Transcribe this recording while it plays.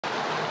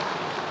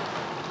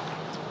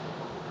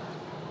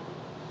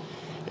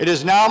It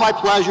is now my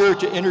pleasure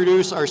to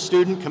introduce our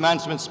student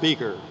commencement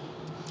speaker.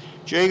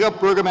 Jacob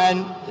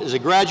Bruggeman is a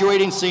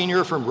graduating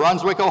senior from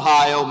Brunswick,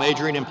 Ohio,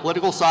 majoring in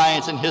political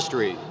science and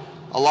history,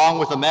 along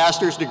with a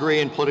master's degree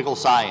in political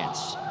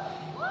science.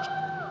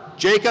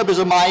 Jacob is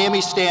a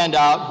Miami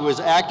standout who is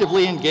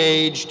actively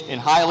engaged and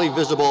highly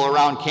visible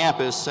around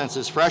campus since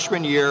his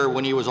freshman year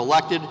when he was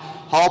elected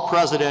Hall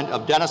President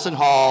of Denison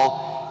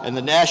Hall and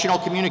the National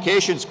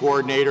Communications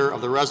Coordinator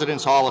of the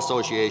Residence Hall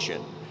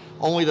Association,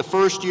 only the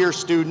first-year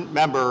student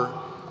member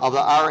of the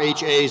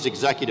RHA's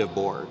Executive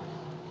Board.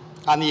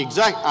 On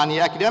the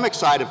academic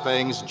side of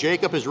things,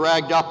 Jacob has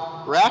racked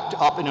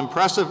up an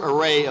impressive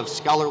array of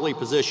scholarly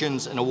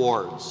positions and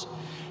awards.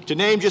 To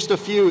name just a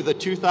few, the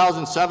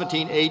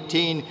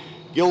 2017-18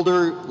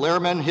 Gilder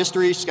Lehrman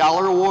History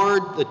Scholar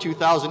Award, the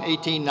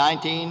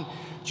 2018-19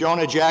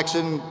 Jonah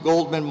Jackson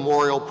Goldman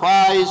Memorial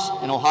Prize,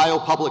 an Ohio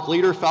Public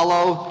Leader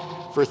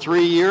Fellow for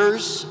 3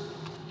 years,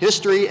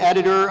 history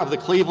editor of the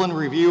Cleveland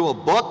Review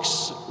of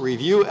Books,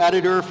 review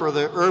editor for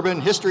the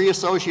Urban History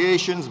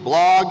Association's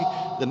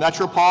blog, The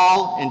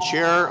Metropole, and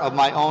chair of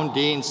my own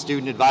Dean's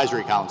Student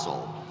Advisory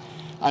Council.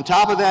 On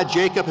top of that,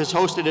 Jacob has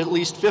hosted at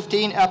least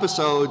 15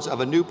 episodes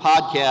of a new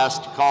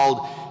podcast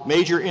called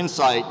Major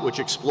Insight, which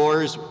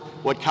explores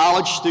what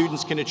college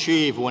students can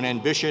achieve when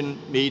ambition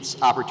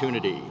meets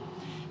opportunity.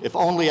 If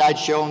only I'd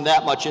shown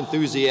that much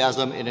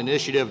enthusiasm and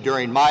initiative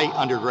during my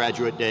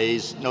undergraduate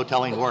days, no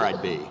telling where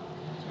I'd be.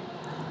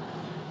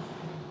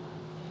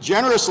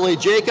 Generously,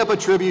 Jacob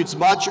attributes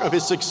much of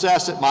his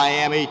success at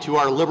Miami to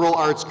our liberal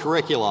arts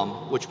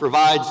curriculum, which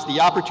provides the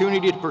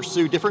opportunity to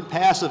pursue different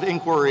paths of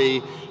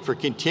inquiry for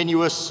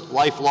continuous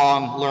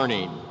lifelong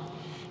learning.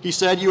 He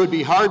said you would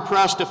be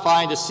hard-pressed to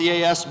find a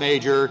CAS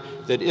major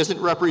that isn't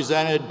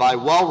represented by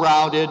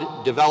well-rounded,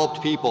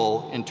 developed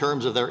people in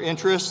terms of their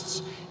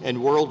interests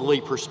and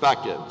worldly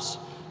perspectives.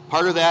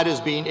 Part of that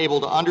is being able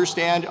to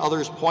understand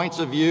others' points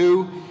of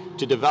view,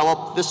 to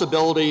develop this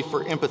ability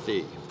for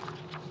empathy.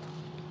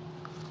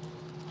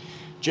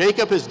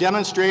 Jacob has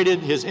demonstrated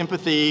his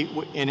empathy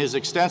in his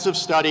extensive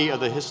study of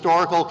the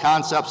historical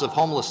concepts of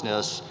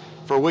homelessness,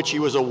 for which he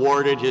was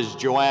awarded his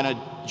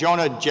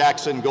Jonah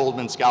Jackson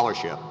Goldman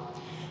Scholarship.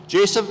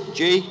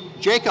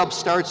 Jacob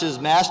starts his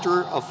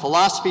Master of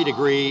Philosophy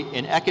degree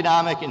in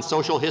Economic and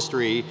Social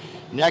History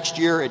next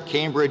year at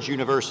Cambridge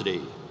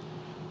University.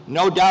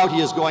 No doubt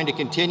he is going to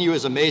continue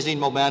his amazing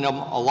momentum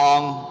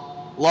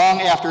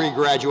long after he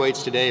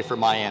graduates today from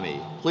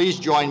Miami. Please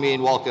join me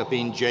in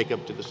welcoming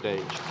Jacob to the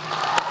stage.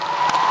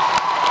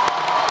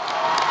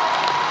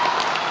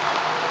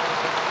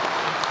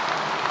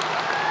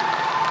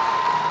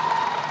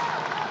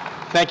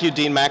 Thank you,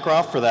 Dean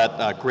Makroff, for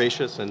that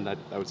gracious and I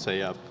would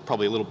say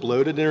probably a little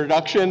bloated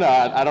introduction.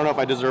 I don't know if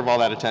I deserve all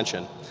that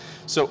attention.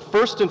 So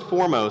first and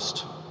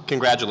foremost,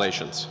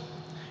 congratulations.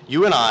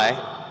 You and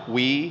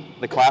we,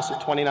 the class of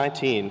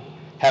 2019,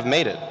 have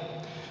made it.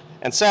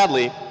 And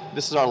sadly,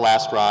 this is our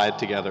last ride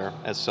together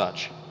as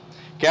such.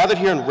 Gathered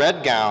here in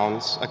red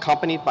gowns,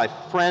 accompanied by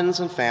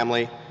friends and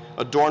family,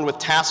 adorned with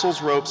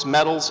tassels, ropes,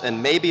 medals,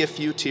 and maybe a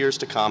few tears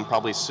to come,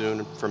 probably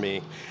soon for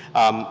me,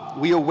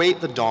 we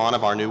await the dawn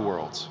of our new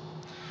worlds.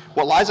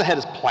 What lies ahead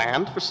is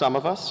planned for some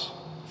of us.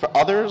 For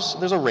others,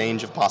 there's a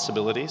range of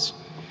possibilities.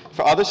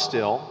 For others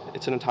still,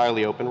 it's an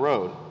entirely open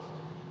road.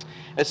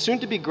 As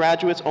soon-to-be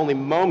graduates only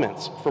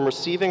moments from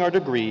receiving our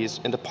degrees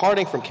and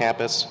departing from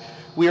campus,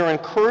 we are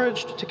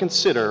encouraged to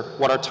consider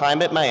what our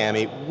time at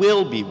Miami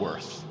will be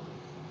worth.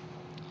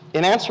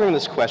 In answering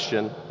this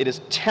question, it is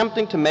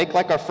tempting to make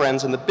like our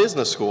friends in the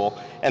business school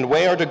and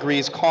weigh our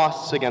degrees'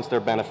 costs against their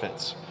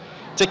benefits,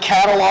 to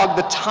catalog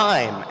the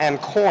time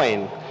and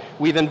coin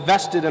we've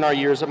invested in our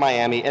years at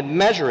Miami and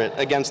measure it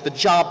against the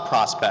job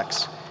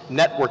prospects,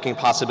 networking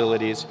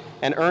possibilities,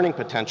 and earning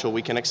potential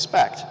we can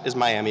expect as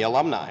Miami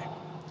alumni.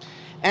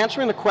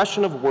 Answering the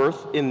question of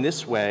worth in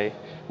this way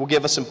will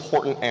give us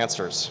important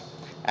answers.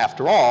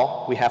 After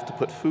all, we have to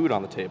put food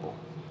on the table.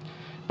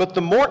 But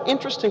the more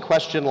interesting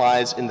question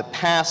lies in the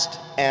past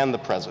and the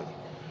present.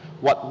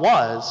 What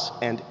was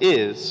and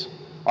is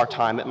our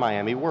time at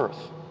Miami worth?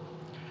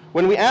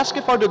 When we ask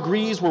if our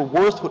degrees were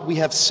worth what we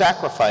have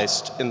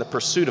sacrificed in the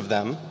pursuit of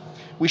them,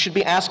 we should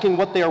be asking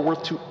what they are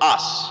worth to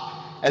us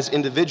as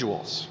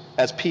individuals,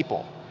 as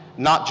people,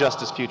 not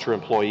just as future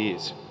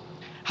employees.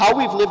 How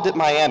we've lived at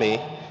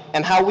Miami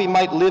and how we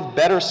might live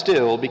better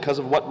still because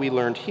of what we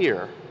learned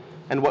here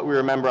and what we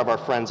remember of our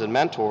friends and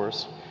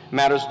mentors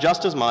matters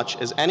just as much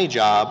as any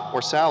job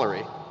or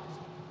salary.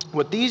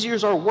 What these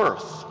years are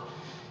worth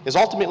is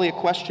ultimately a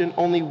question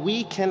only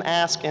we can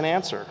ask and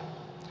answer.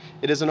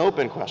 It is an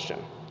open question,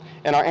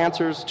 and our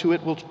answers to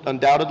it will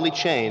undoubtedly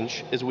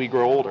change as we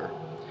grow older.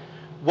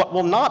 What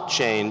will not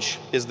change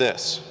is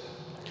this.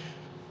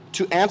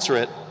 To answer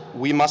it,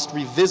 we must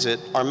revisit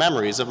our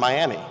memories of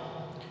Miami.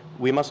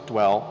 We must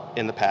dwell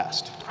in the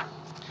past.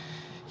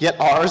 Yet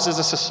ours is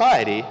a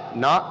society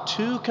not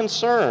too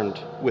concerned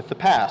with the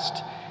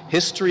past.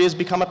 History has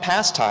become a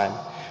pastime,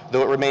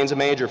 though it remains a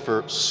major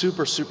for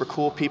super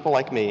cool people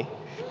like me.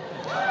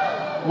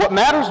 What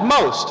matters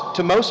most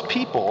to most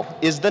people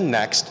is the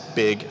next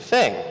big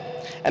thing.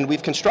 and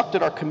we've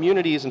constructed our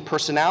communities and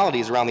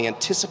personalities around the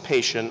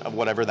anticipation of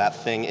whatever that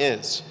thing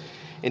is.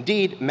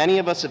 Indeed, many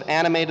of us have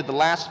animated the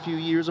last few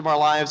years of our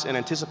lives in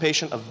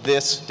anticipation of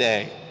this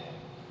day.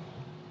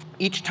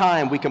 Each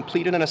time we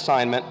completed an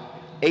assignment,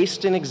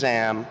 aced an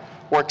exam,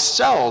 or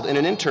excelled in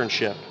an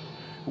internship,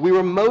 we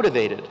were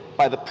motivated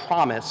by the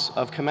promise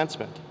of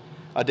commencement,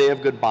 a day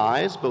of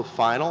goodbyes, both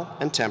final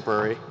and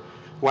temporary,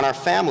 when our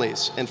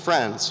families and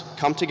friends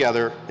come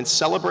together in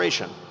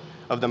celebration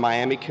of the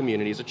Miami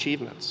community's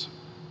achievements.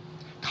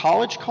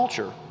 College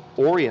culture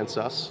orients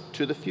us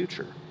to the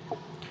future.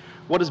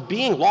 What is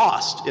being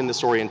lost in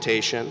this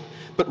orientation,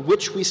 but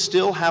which we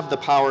still have the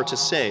power to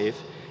save,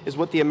 is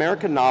what the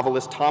American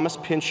novelist Thomas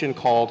Pynchon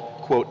called,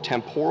 quote,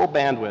 temporal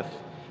bandwidth.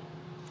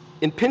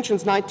 In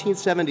Pynchon's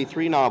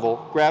 1973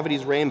 novel,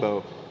 Gravity's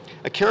Rainbow,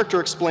 a character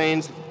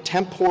explains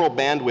temporal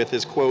bandwidth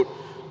is, quote,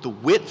 the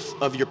width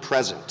of your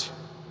present,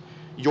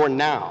 your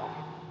now.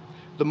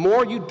 The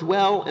more you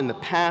dwell in the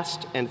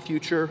past and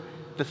future,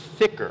 the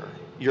thicker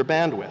your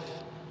bandwidth,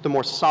 the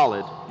more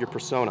solid your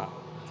persona,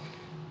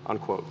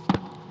 unquote.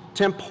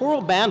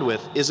 Temporal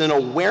bandwidth is an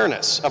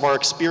awareness of our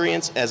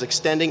experience as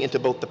extending into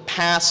both the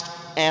past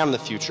and the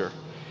future.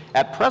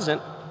 At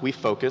present, we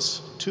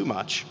focus too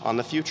much on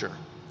the future.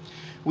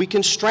 We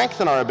can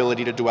strengthen our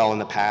ability to dwell in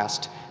the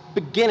past,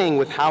 beginning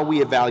with how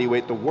we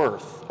evaluate the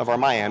worth of our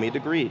Miami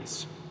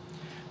degrees.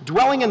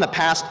 Dwelling in the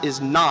past is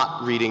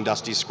not reading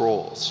dusty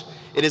scrolls.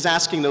 It is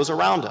asking those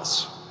around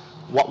us,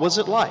 what was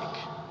it like?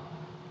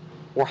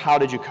 Or how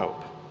did you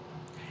cope?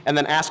 And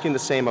then asking the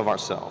same of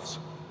ourselves.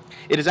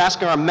 It is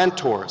asking our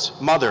mentors,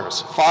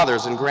 mothers,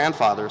 fathers, and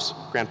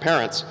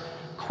grandparents,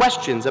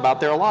 questions about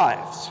their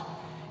lives.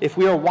 If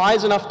we are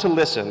wise enough to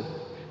listen,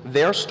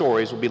 their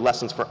stories will be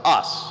lessons for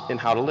us in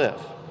how to live.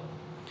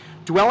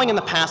 Dwelling in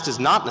the past is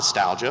not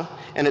nostalgia,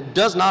 and it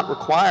does not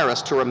require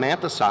us to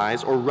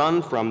romanticize or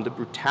run from the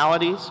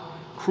brutalities,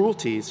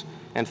 cruelties,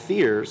 and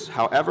fears,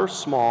 however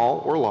small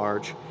or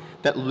large,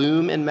 that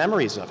loom in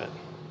memories of it.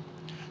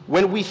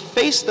 When we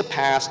face the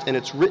past and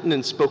its written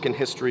and spoken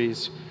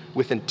histories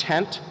with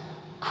intent,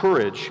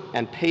 courage,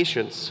 and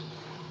patience,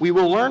 we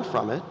will learn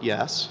from it,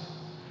 yes,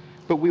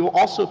 but we will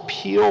also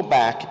peel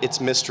back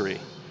its mystery,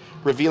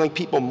 revealing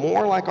people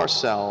more like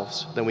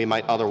ourselves than we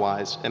might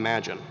otherwise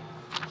imagine.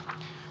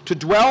 To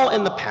dwell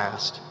in the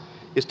past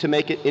is to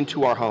make it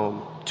into our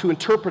home, to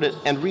interpret it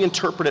and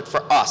reinterpret it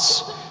for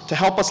us, to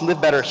help us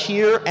live better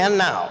here and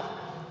now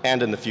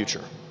and in the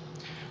future.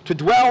 To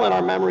dwell in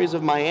our memories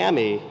of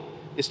Miami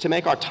is to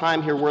make our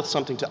time here worth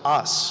something to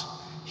us,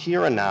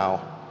 here and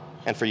now,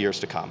 and for years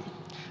to come.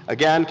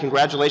 Again,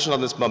 congratulations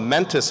on this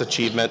momentous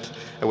achievement.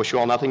 I wish you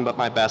all nothing but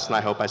my best, and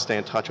I hope I stay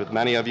in touch with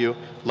many of you.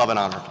 Love and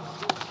honor.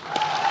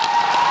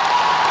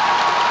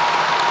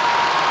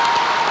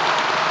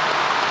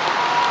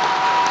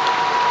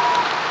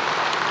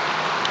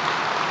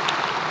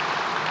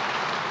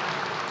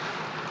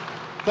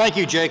 Thank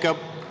you, Jacob.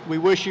 We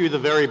wish you the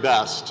very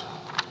best.